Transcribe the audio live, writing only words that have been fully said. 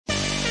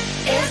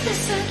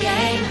this a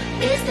game?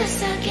 Is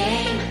this a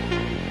game?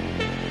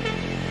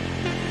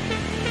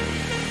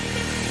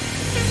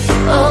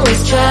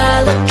 Always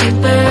try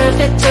looking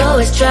perfect,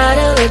 always try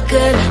to look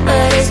good,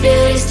 but is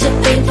beauty's too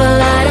painful?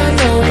 I don't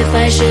know if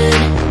I should.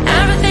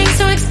 Everything's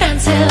so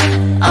expensive,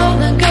 all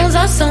the girls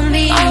are so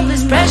mean, all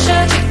this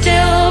pressure to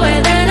deal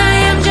with, and I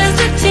am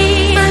just a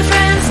teen. My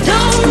friends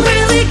don't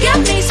really get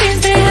me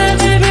since they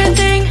have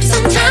everything.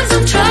 Sometimes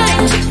I'm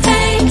trying to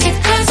fake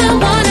it cause I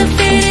wanna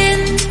fit in.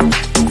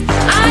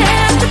 I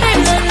have to pay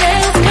my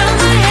nails, curl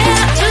my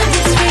hair to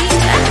be sweet,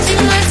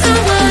 acting like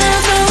someone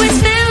else, always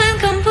feeling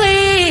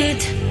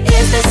complete.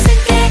 Is this a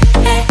game?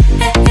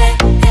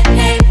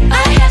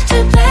 I have to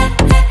play.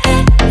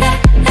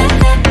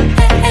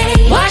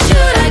 Why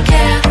should I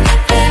care?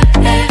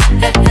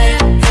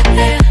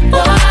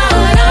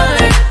 What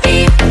other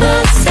people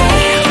say?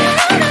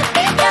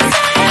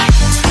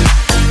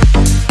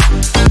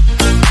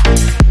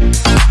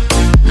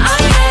 Oh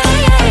yeah.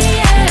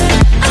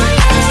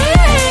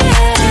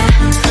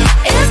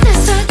 Is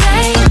this a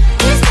game?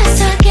 Is this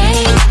a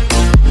game?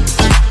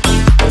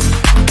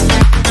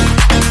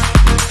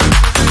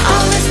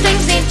 All these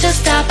things need to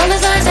stop, all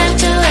these lies have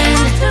to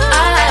end.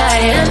 I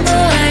am who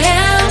I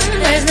am,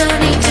 there's no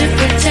need to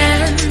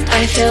pretend.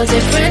 I feel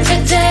different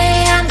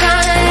today, I'm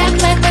gonna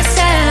act like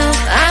myself.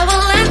 I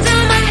will let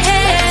down my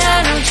head, I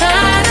don't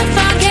try to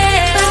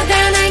forget. But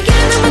then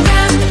again, I'm a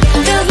dumb,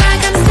 feels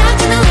like I'm stuck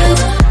in a loop.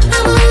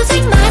 I'm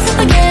losing myself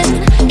again,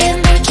 in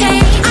the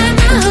chain. I'm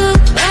a hoop,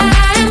 but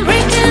I am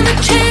breaking the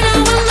chain. I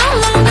will no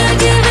longer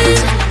give in.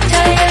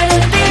 Tired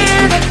of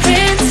being a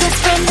princess,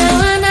 from now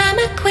on I'm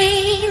a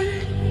queen.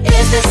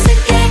 Is this a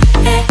game?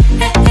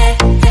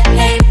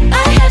 I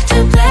have to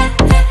play.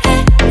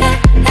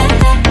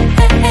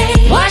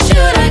 Why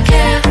should I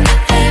care?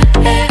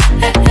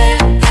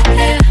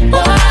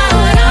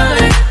 What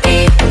other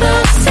people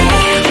say?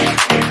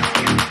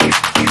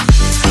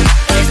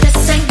 Is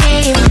this a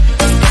game?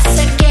 Is this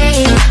a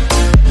game?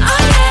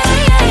 Oh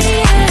yeah.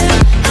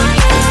 Oh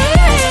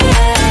yeah.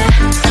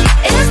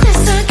 Is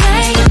this a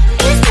game?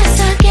 Is this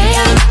a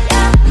game?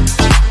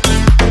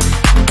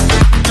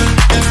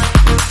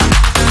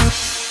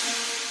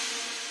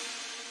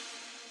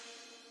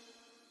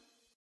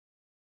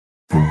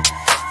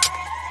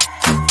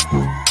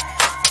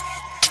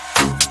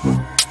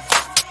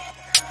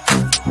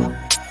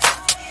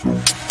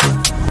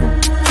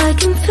 I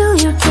can feel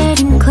you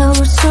getting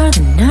closer,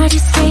 the night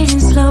is fading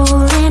slow,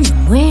 and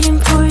I'm waiting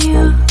for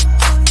you.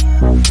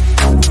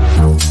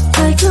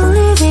 I can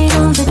leave it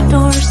on the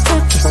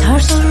doorstep, this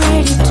heart's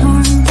already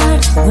torn, but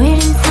I'm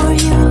waiting for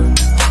you.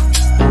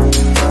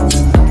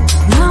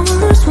 And I will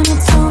lose when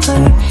it's over,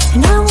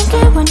 and I won't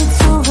get when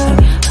it's over.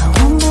 I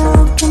won't be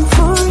looking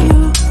for you,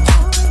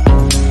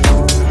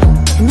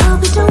 and I'll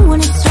be done when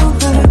it's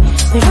over,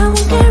 but I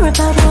won't care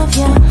about love,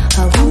 yeah. I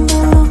won't be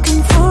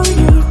looking for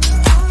you.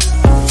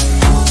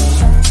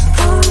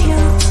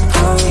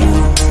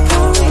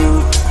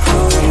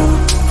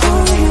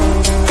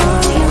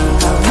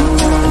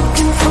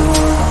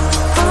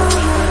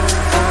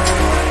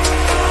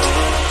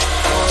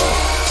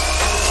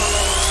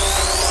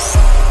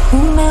 Who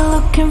am I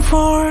looking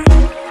for?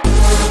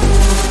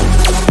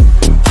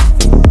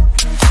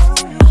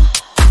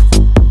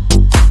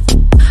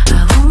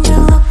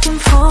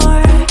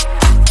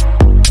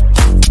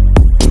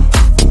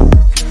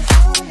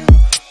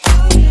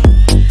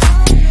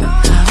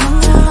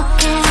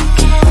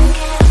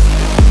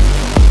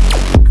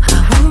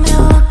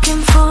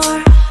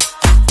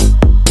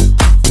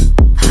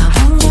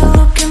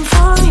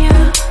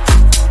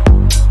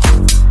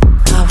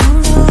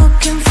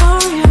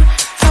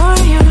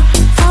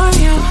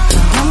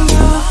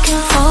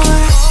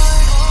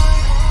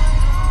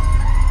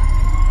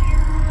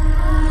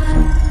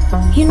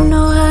 You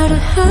know how to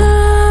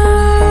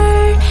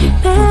hurt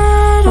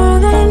better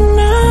than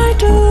I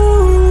do,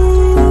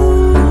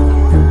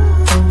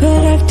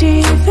 but I've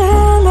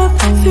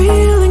developed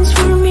feelings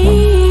for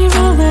me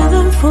rather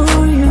than for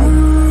you.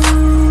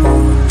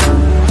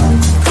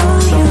 For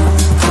you,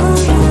 for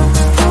you,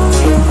 for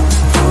you,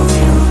 for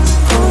you,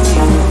 for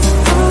you,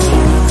 for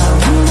you.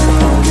 I'm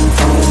looking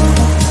for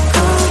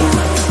you.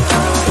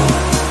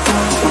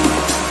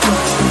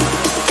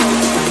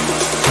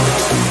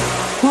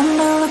 What am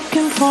I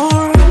looking for?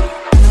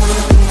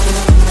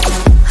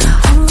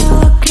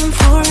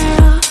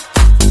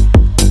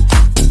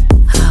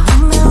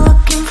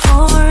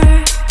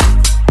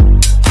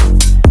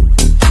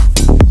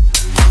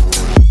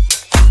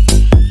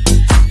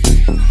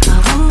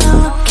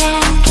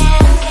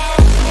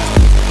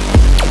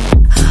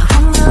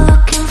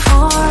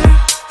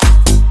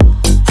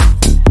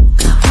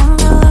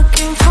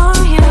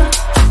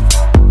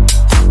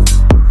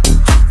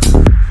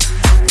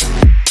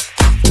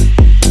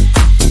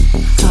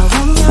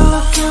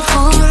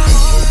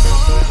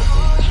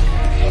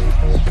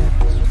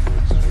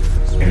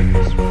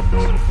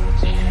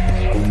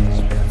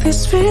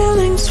 These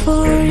feelings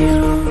for you.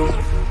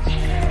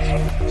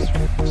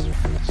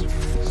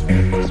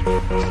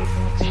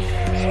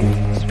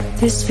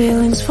 These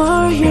feelings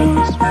for you.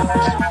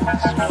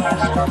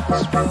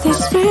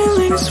 These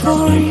feelings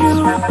for you.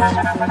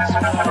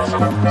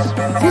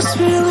 These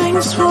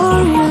feelings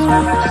for you.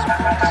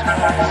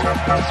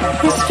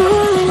 These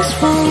feelings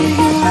for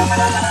you.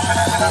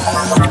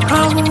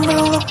 I won't be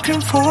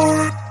looking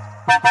for it.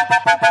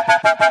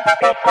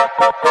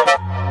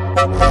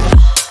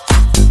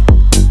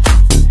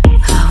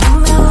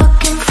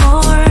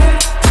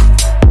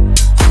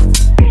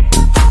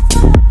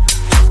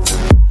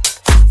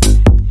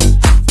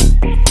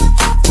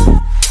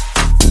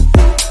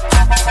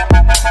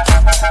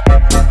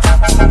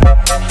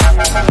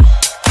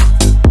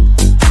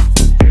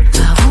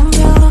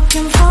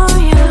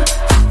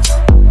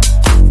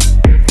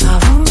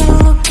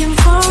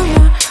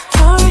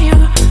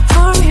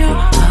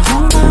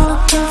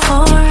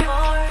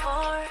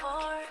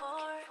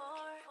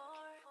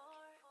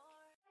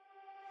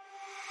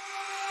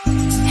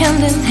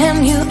 Hand in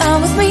hand, you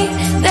are with me.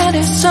 There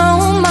is so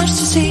much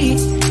to see.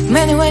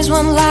 Many ways,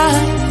 one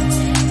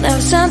life.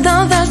 Never said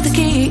that that's the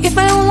key. If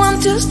I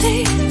want to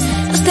stay,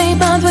 I'll stay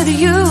bound with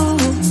you.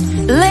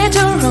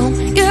 Later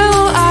on, you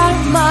are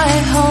my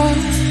home.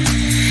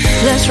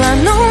 Let's run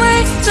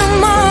away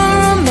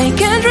tomorrow. Make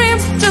a dream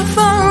to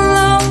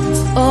follow.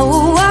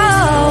 Oh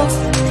wow.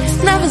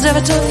 Nothing's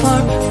ever too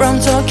far. From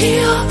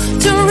Tokyo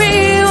to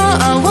Rio,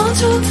 I want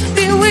to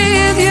be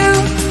with you.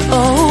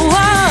 Oh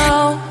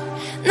wow.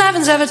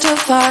 Nothing's ever too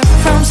far.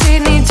 From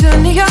Sydney to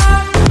New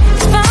York,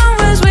 as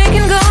far as we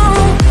can go.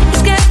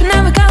 Escape and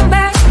never come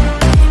back.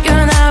 You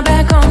and I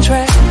back on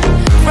track.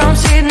 From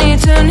Sydney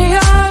to New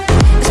York,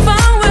 as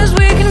far as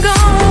we can go.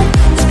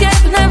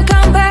 Escape and never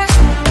come back.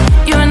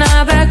 You and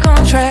I back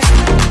on track.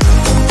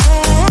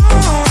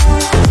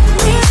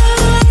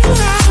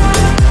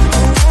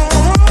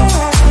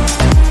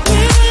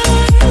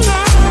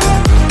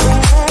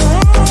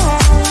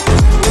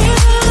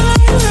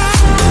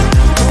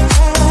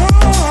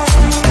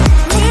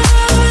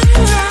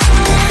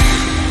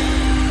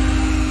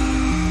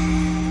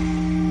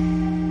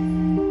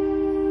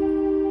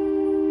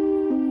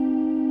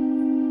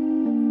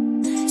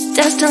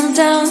 Destined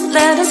down,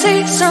 let us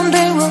see.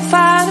 Someday we'll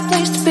find a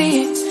place to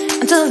be.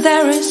 Until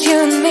there is you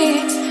and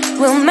me,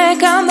 we'll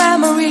make our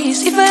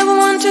memories. If I ever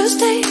want to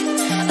stay,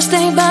 I'll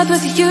stay back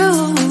with you.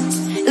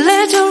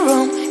 Later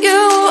on,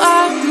 you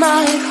are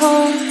my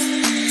home.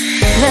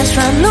 Let's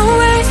run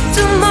away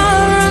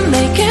tomorrow.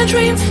 Make a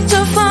dream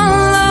to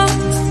follow.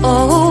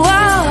 Oh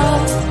wow.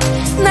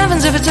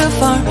 Nothing's ever too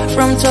far.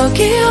 From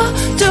Tokyo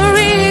to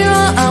Rio,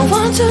 I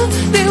want to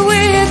be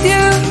with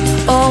you.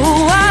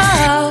 Oh wow.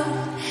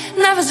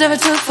 Nothing's ever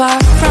too far.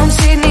 From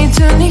Sydney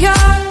to New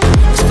York,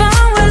 as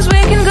far as we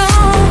can go.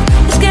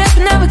 Escape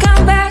and never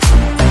come back.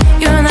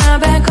 You and I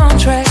back on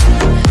track.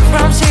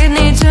 From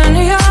Sydney to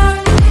New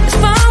York, as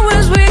far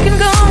as we can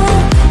go.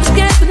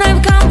 Escape and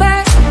never come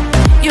back.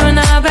 You and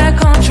I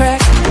back on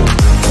track.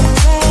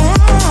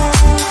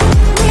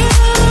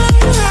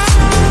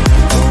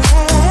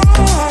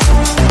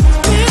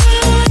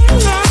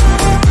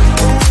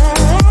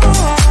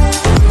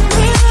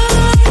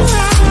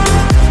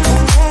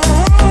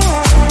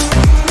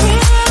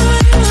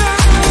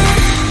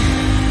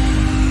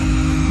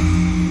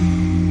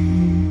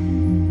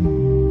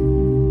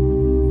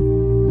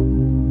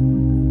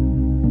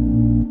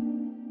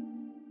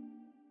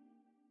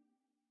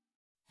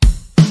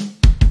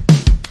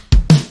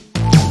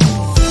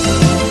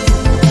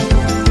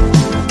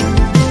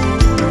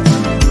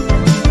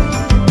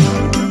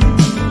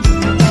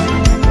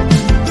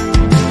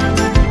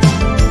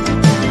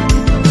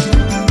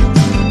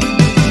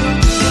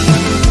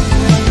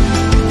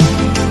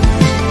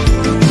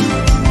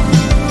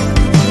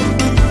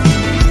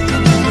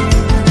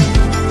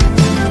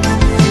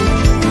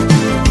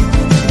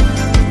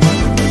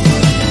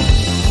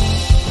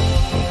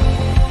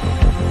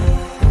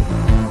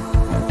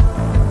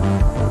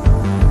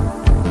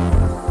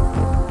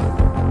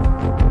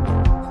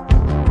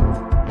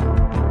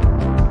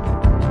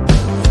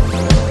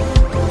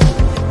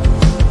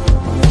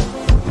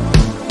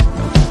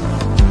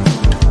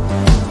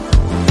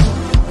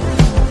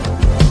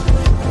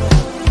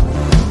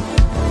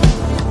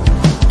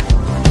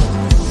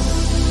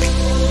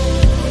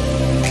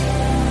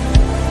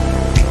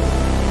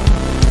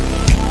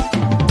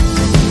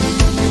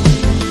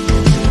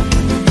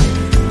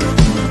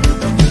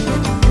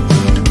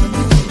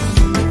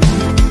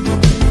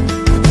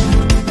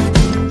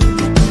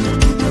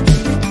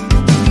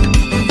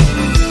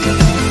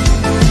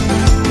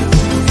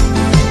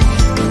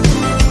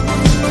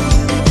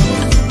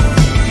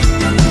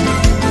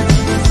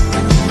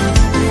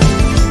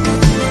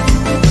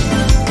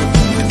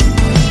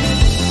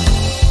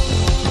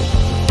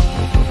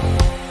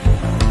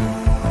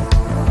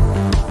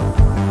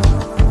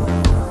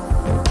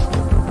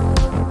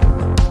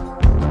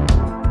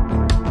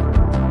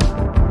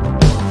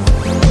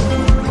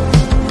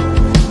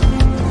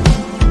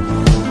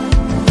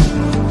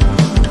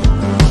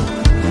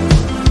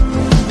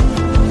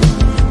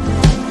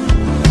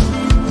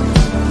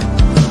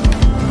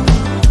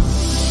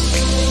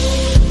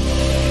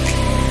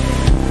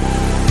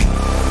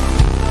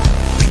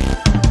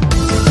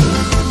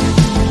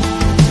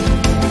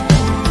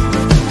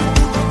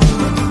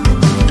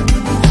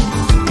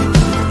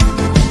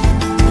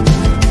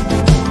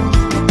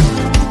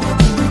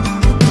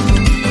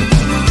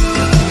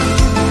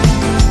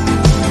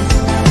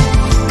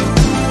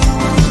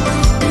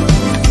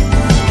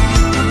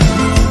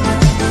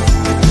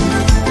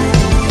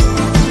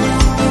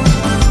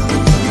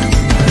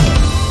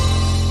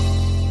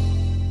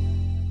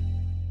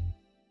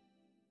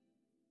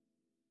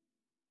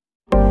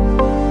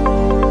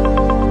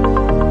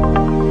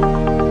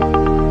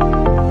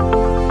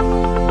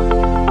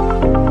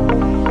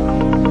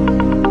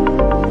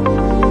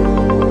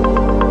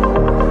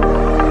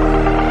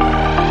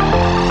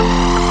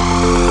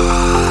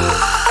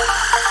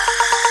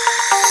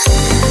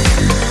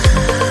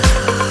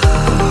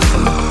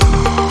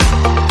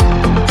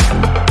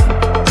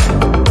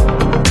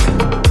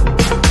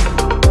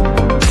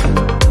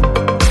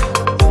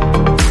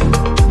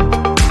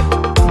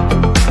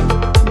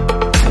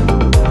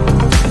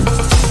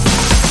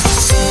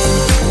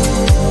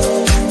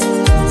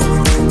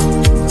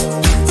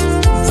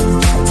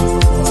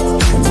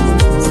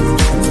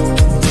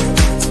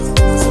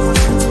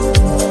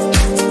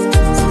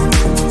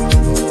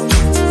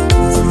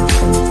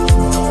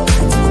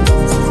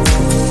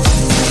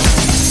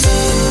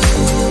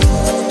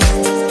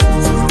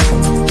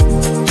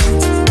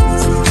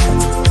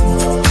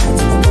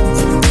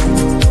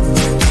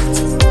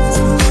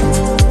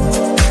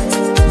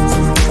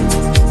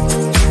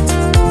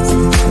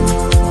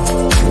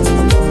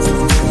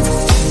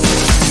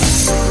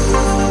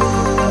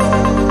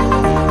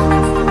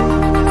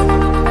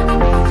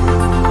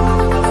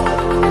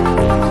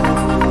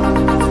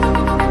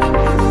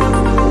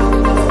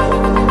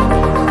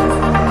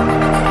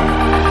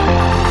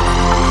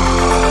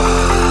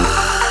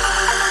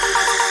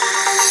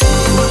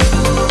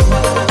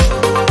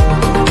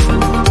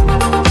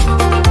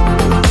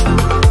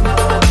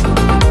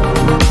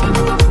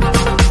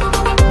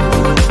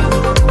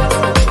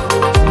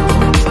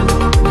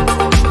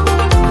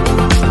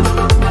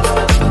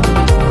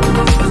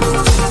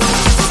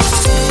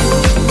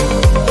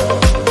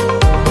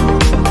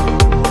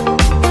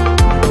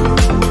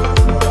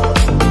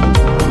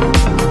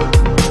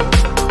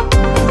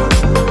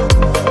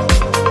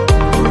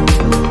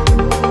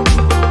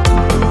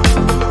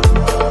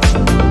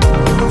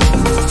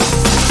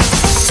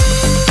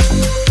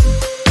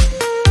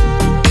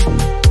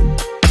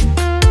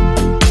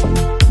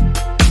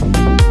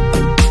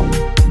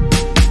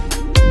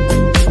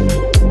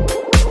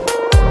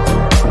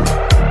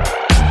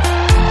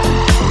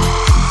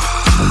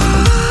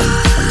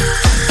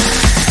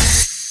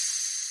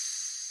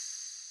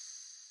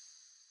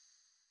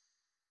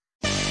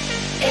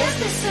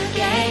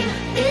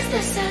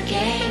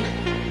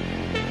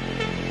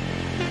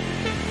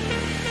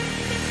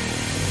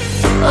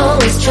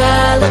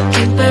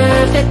 looking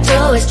perfect,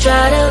 always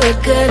try to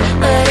look good,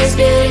 but his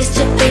beauty's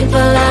too painful,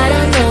 I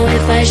don't know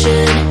if I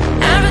should.